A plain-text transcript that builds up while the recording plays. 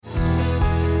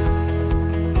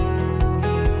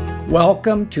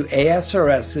Welcome to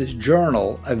ASRS's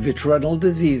Journal of Vitreoretinal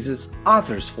Diseases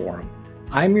Authors Forum.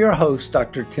 I'm your host,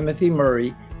 Dr. Timothy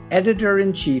Murray,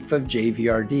 Editor-in-Chief of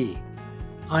JVRD.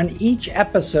 On each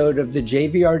episode of the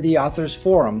JVRD Authors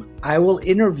Forum, I will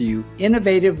interview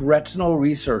innovative retinal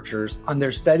researchers on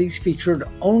their studies featured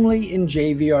only in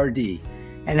JVRD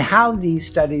and how these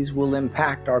studies will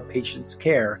impact our patients'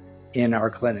 care in our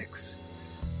clinics.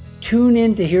 Tune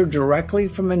in to hear directly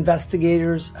from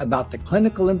investigators about the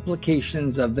clinical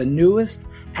implications of the newest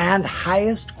and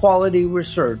highest quality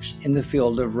research in the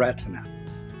field of retina.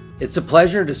 It's a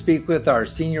pleasure to speak with our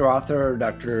senior author,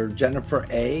 Dr. Jennifer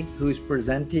A., who's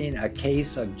presenting a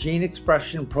case of gene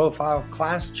expression profile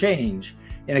class change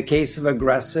in a case of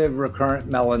aggressive recurrent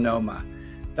melanoma.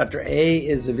 Dr. A.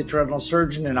 is a vitreoretinal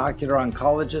surgeon and ocular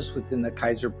oncologist within the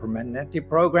Kaiser Permanente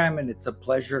program, and it's a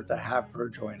pleasure to have her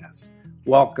join us.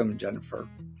 Welcome, Jennifer.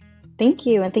 Thank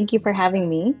you, and thank you for having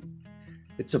me.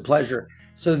 It's a pleasure.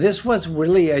 So this was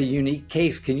really a unique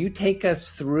case. Can you take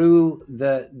us through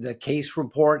the case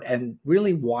report and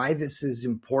really why this is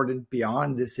important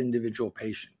beyond this individual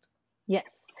patient? Yes.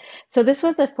 So this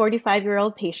was a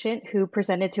 45-year-old patient who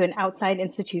presented to an outside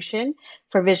institution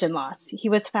for vision loss. He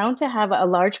was found to have a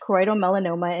large choroidal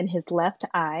melanoma in his left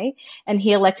eye, and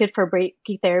he elected for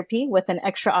brachytherapy with an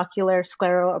extraocular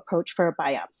scleral approach for a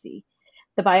biopsy.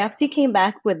 The biopsy came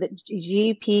back with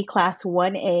GEP class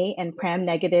 1A and PRAM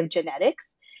negative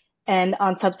genetics. And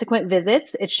on subsequent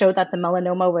visits, it showed that the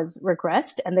melanoma was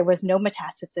regressed and there was no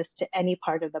metastasis to any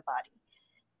part of the body.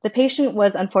 The patient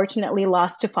was unfortunately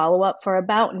lost to follow-up for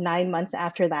about 9 months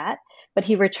after that, but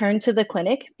he returned to the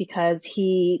clinic because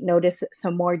he noticed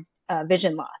some more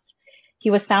vision loss.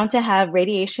 He was found to have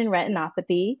radiation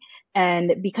retinopathy,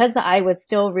 and because the eye was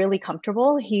still really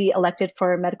comfortable, he elected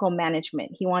for medical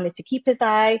management. He wanted to keep his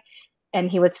eye,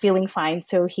 and he was feeling fine,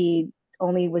 so he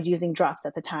only was using drops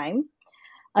at the time.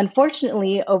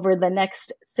 Unfortunately, over the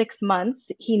next 6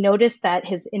 months, he noticed that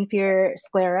his inferior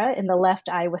sclera in the left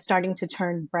eye was starting to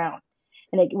turn brown.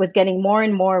 And it was getting more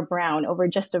and more brown over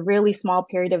just a really small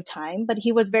period of time. But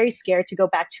he was very scared to go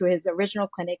back to his original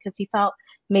clinic because he felt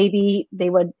maybe they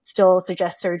would still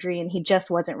suggest surgery and he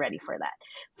just wasn't ready for that.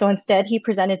 So instead, he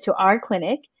presented to our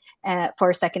clinic for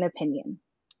a second opinion.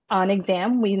 On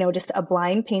exam, we noticed a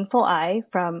blind, painful eye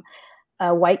from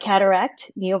a white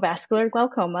cataract, neovascular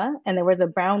glaucoma, and there was a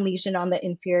brown lesion on the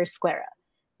inferior sclera.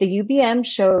 The UBM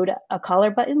showed a collar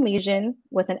button lesion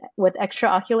with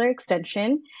extraocular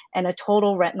extension and a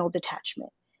total retinal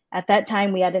detachment. At that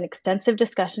time, we had an extensive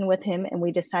discussion with him and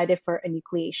we decided for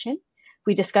enucleation.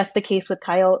 We discussed the case with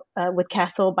Castle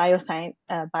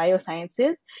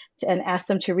Biosciences and asked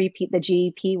them to repeat the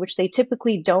GEP, which they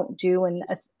typically don't do in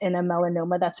a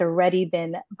melanoma that's already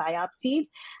been biopsied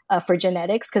for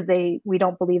genetics because we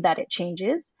don't believe that it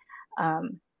changes.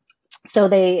 So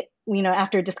they,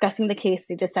 after discussing the case,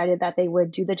 they decided that they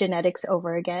would do the genetics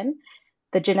over again.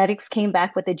 The genetics came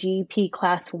back with a GEP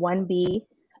class 1B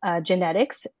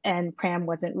genetics, and PRAM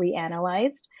wasn't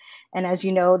reanalyzed. And as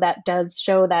you know, that does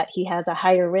show that he has a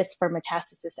higher risk for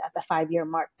metastasis at the 5-year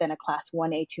mark than a class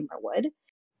 1A tumor would.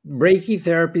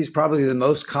 Brachytherapy is probably the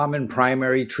most common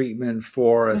primary treatment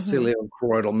for a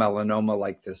ciliachoroidal melanoma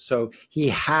like this. So he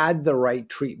had the right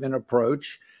treatment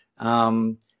approach.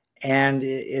 And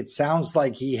it sounds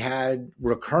like he had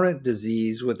recurrent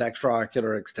disease with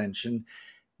extraocular extension.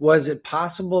 Was it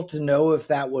possible to know if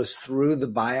that was through the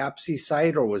biopsy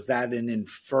site or was that an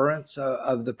inference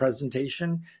of the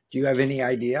presentation? Do you have any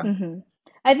idea?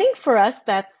 I think for us,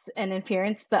 that's an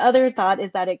inference. The other thought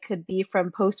is that it could be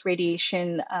from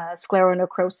post-radiation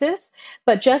scleronecrosis,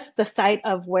 but just the site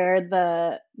of where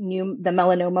the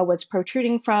melanoma was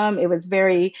protruding from, it was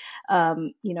very,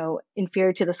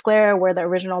 inferior to the sclera where the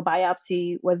original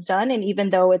biopsy was done. And even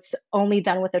though it's only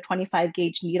done with a 25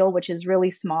 gauge needle, which is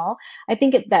really small, I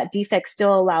think that defect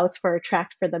still allows for a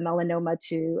tract for the melanoma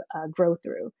to grow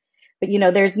through. But,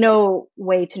 there's no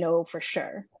way to know for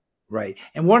sure. Right.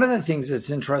 And one of the things that's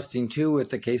interesting too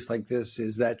with a case like this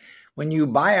is that when you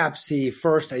biopsy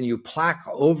first and you plaque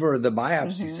over the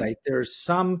biopsy site, there's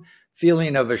some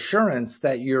feeling of assurance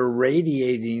that you're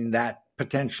radiating that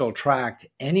potential tract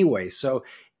anyway. So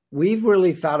we've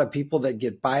really thought of people that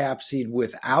get biopsied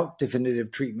without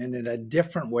definitive treatment in a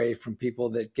different way from people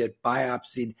that get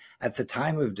biopsied at the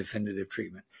time of definitive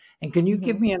treatment. And can you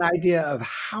give me an idea of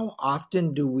how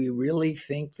often do we really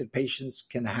think that patients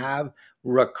can have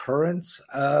recurrence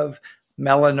of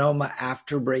melanoma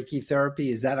after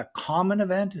brachytherapy? Is that a common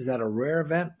event? Is that a rare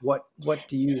event? What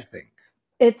do you think?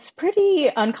 It's pretty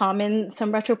uncommon.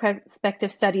 Some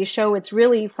retrospective studies show it's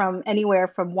really from anywhere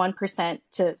from 1%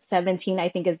 to 17, I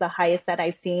think is the highest that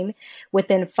I've seen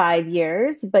within 5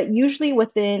 years. But usually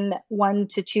within 1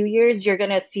 to 2 years, you're going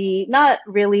to see not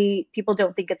really, people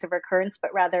don't think it's a recurrence,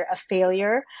 but rather a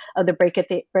failure of the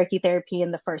brachytherapy in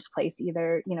the first place,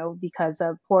 either, because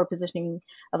of poor positioning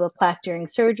of the plaque during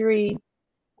surgery.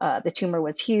 The tumor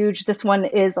was huge. This one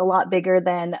is a lot bigger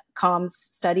than Com's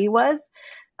study was.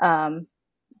 Um,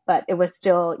 but it was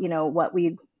still, what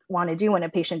we want to do when a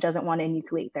patient doesn't want to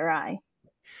enucleate their eye.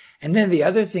 And then the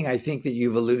other thing I think that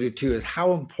you've alluded to is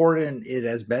how important it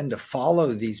has been to follow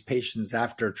these patients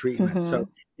after treatment. Mm-hmm. So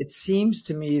it seems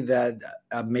to me that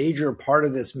a major part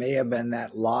of this may have been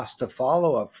that loss to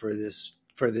follow-up for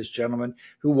this gentleman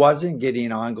who wasn't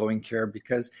getting ongoing care,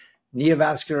 because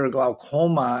neovascular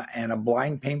glaucoma and a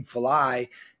blind painful eye,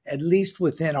 at least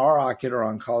within our ocular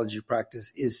oncology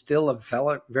practice, is still a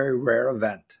very rare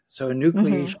event. So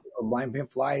enucleation Mm-hmm. of blind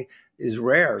painful eye is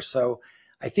rare. So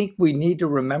I think we need to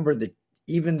remember that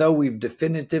even though we've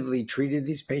definitively treated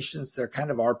these patients, they're kind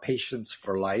of our patients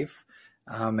for life.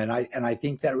 And I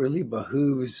think that really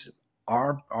behooves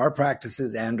our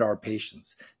practices and our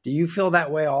patients. Do you feel that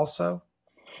way also?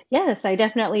 Yes, I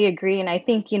definitely agree. And I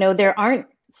think, there aren't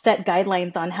set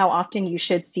guidelines on how often you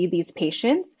should see these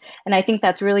patients. And I think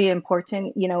that's really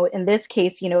important. In this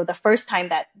case, the first time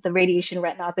that the radiation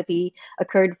retinopathy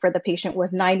occurred for the patient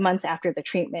was 9 months after the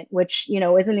treatment, which,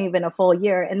 isn't even a full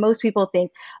year. And most people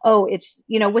think, oh, it's,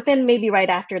 within maybe right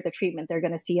after the treatment, they're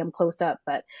going to see them close up.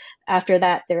 But after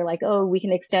that, they're like, oh, we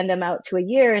can extend them out to a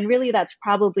year. And really, that's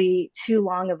probably too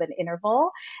long of an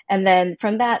interval. And then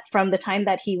from the time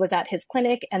that he was at his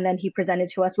clinic and then he presented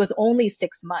to us was only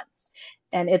 6 months.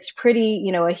 And it's pretty,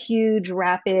 a huge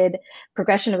rapid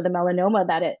progression of the melanoma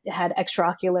that it had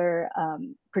extraocular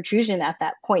protrusion at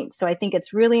that point. So I think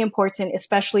it's really important,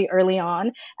 especially early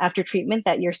on after treatment,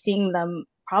 that you're seeing them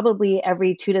probably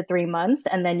every 2 to 3 months,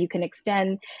 and then you can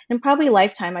extend. And probably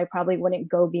lifetime, I probably wouldn't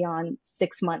go beyond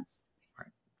 6 months.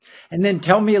 And then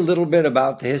tell me a little bit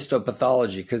about the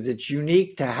histopathology, because it's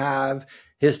unique to have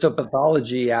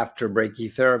histopathology after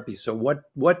brachytherapy. So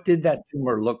what did that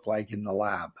tumor look like in the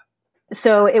lab?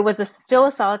 So it was still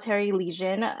a solitary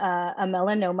lesion, a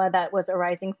melanoma that was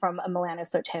arising from a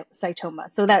melanocytoma.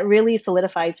 So that really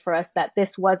solidifies for us that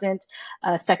this wasn't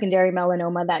a secondary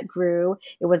melanoma that grew.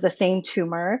 It was the same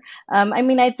tumor.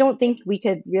 I don't think we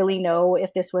could really know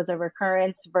if this was a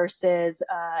recurrence versus,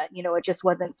 it just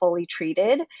wasn't fully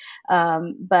treated.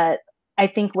 But I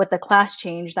think with the class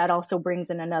change, that also brings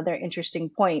in another interesting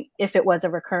point. If it was a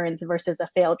recurrence versus a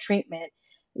failed treatment,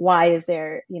 why is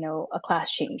there, a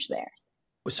class change there?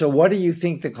 So what do you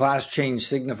think the class change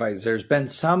signifies? There's been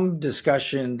some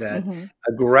discussion that Mm-hmm.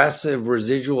 aggressive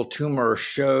residual tumor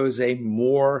shows a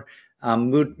more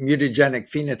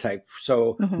mutagenic phenotype,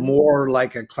 so Mm-hmm. more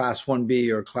like a class 1B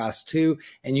or class 2,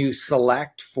 and you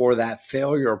select for that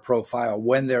failure profile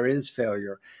when there is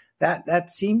failure. That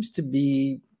seems to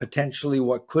be potentially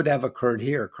what could have occurred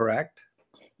here, correct?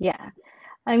 Yeah.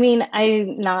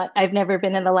 I've never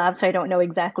been in the lab, so I don't know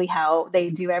exactly how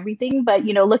they do everything. But,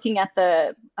 looking at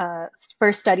the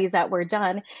first studies that were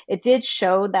done, it did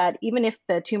show that even if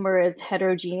the tumor is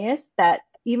heterogeneous, that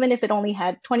even if it only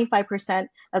had 25%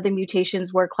 of the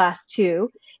mutations were class 2,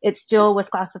 it still was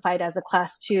classified as a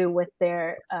class 2 with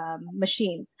their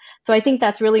machines. So I think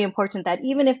that's really important, that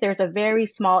even if there's a very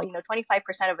small,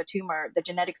 25% of a tumor, the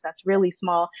genetics that's really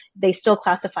small, they still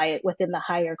classify it within the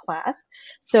higher class.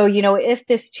 So, if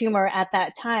this tumor at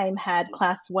that time had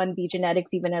class 1B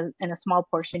genetics, even in a small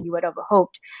portion, you would have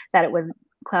hoped that it was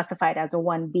classified as a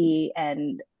 1B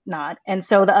and not. And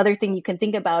so the other thing you can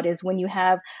think about is, when you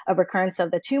have a recurrence of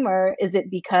the tumor, is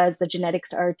it because the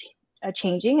genetics are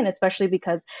changing, and especially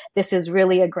because this is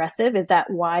really aggressive, is that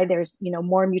why there's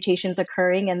more mutations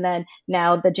occurring, and then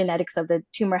now the genetics of the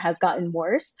tumor has gotten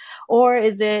worse? Or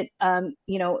is it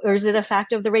or is it a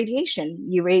fact of the radiation?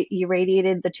 You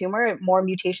radiated the tumor, more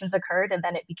mutations occurred, and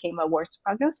then it became a worse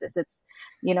prognosis.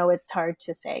 It's hard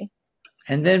to say.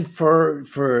 And then for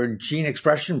gene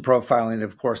expression profiling,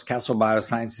 of course, Castle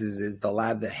Biosciences is the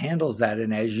lab that handles that.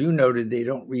 And as you noted, they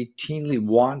don't routinely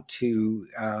want to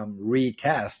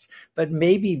retest, but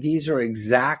maybe these are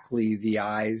exactly the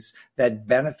eyes that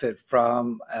benefit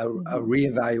from a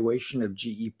reevaluation of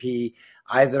GEP,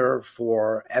 either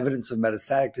for evidence of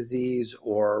metastatic disease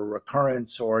or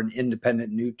recurrence or an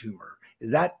independent new tumor. Is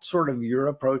that sort of your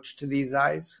approach to these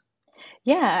eyes?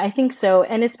 Yeah, I think so.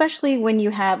 And especially when you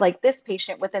have like this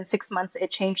patient within 6 months, it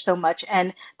changed so much,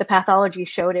 and the pathology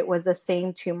showed it was the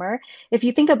same tumor. If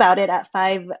you think about it, at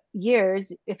 5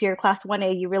 years, if you're class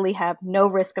 1A, you really have no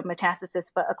risk of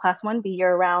metastasis, but a class 1B,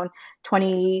 you're around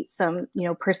 20 some,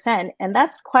 percent. And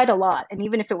that's quite a lot. And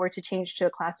even if it were to change to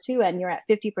a class 2 and you're at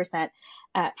 50%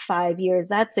 at 5 years,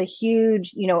 that's a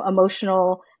huge,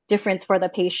 emotional difference for the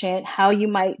patient, how you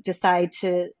might decide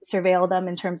to surveil them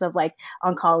in terms of like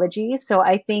oncology. So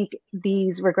I think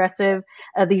these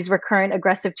recurrent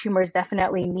aggressive tumors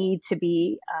definitely need to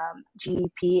be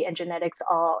GEP and genetics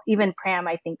all, even PRAM,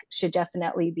 I think should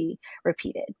definitely be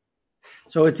repeated.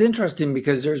 So it's interesting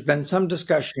because there's been some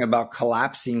discussion about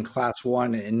collapsing class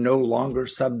 1 and no longer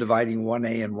subdividing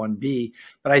 1A and 1B.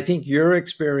 But I think your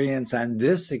experience and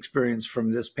this experience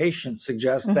from this patient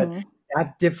suggests that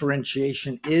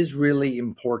differentiation is really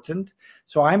important.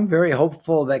 So I'm very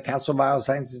hopeful that Castle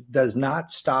Biosciences does not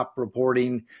stop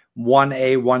reporting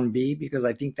 1A, 1B, because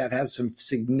I think that has some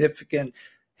significant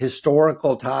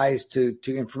historical ties to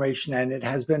information, and it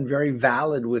has been very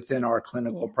valid within our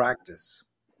clinical practice.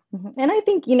 And I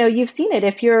think, you've seen it.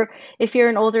 If you're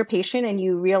an older patient and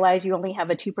you realize you only have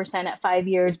a 2% at 5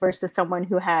 years versus someone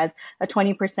who has a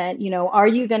 20%, are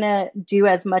you going to do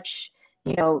as much,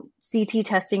 CT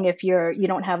testing if you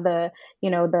don't have the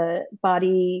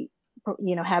body,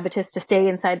 habitus to stay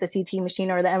inside the CT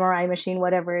machine or the MRI machine,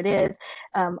 whatever it is?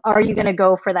 Are you going to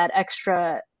go for that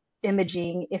extra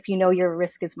imaging if you know your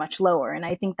risk is much lower? And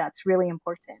I think that's really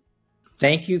important.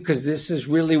 Thank you, because this is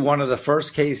really one of the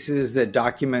first cases that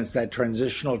documents that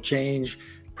transitional change,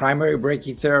 primary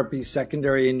brachytherapy,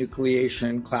 secondary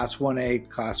enucleation, class 1A,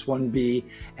 class 1B,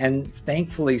 and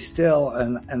thankfully still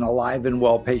an alive and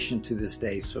well patient to this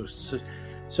day. So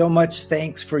much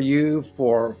thanks for you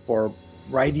for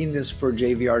writing this for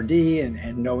JVRD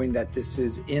and knowing that this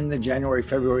is in the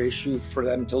January-February issue for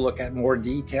them to look at more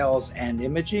details and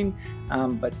imaging.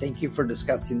 But thank you for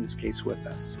discussing this case with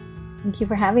us. Thank you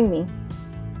for having me.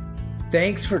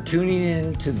 Thanks for tuning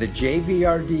in to the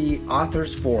JVRD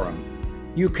Authors Forum.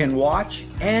 You can watch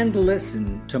and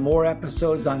listen to more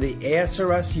episodes on the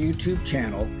ASRS YouTube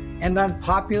channel and on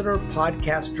popular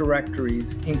podcast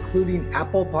directories, including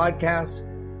Apple Podcasts,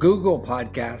 Google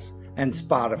Podcasts, and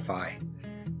Spotify.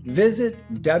 Visit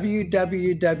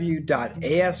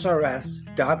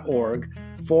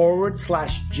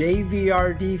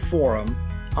www.asrs.org/JVRD Forum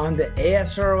on the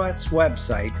ASRS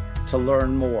website to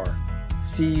learn more.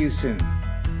 See you soon.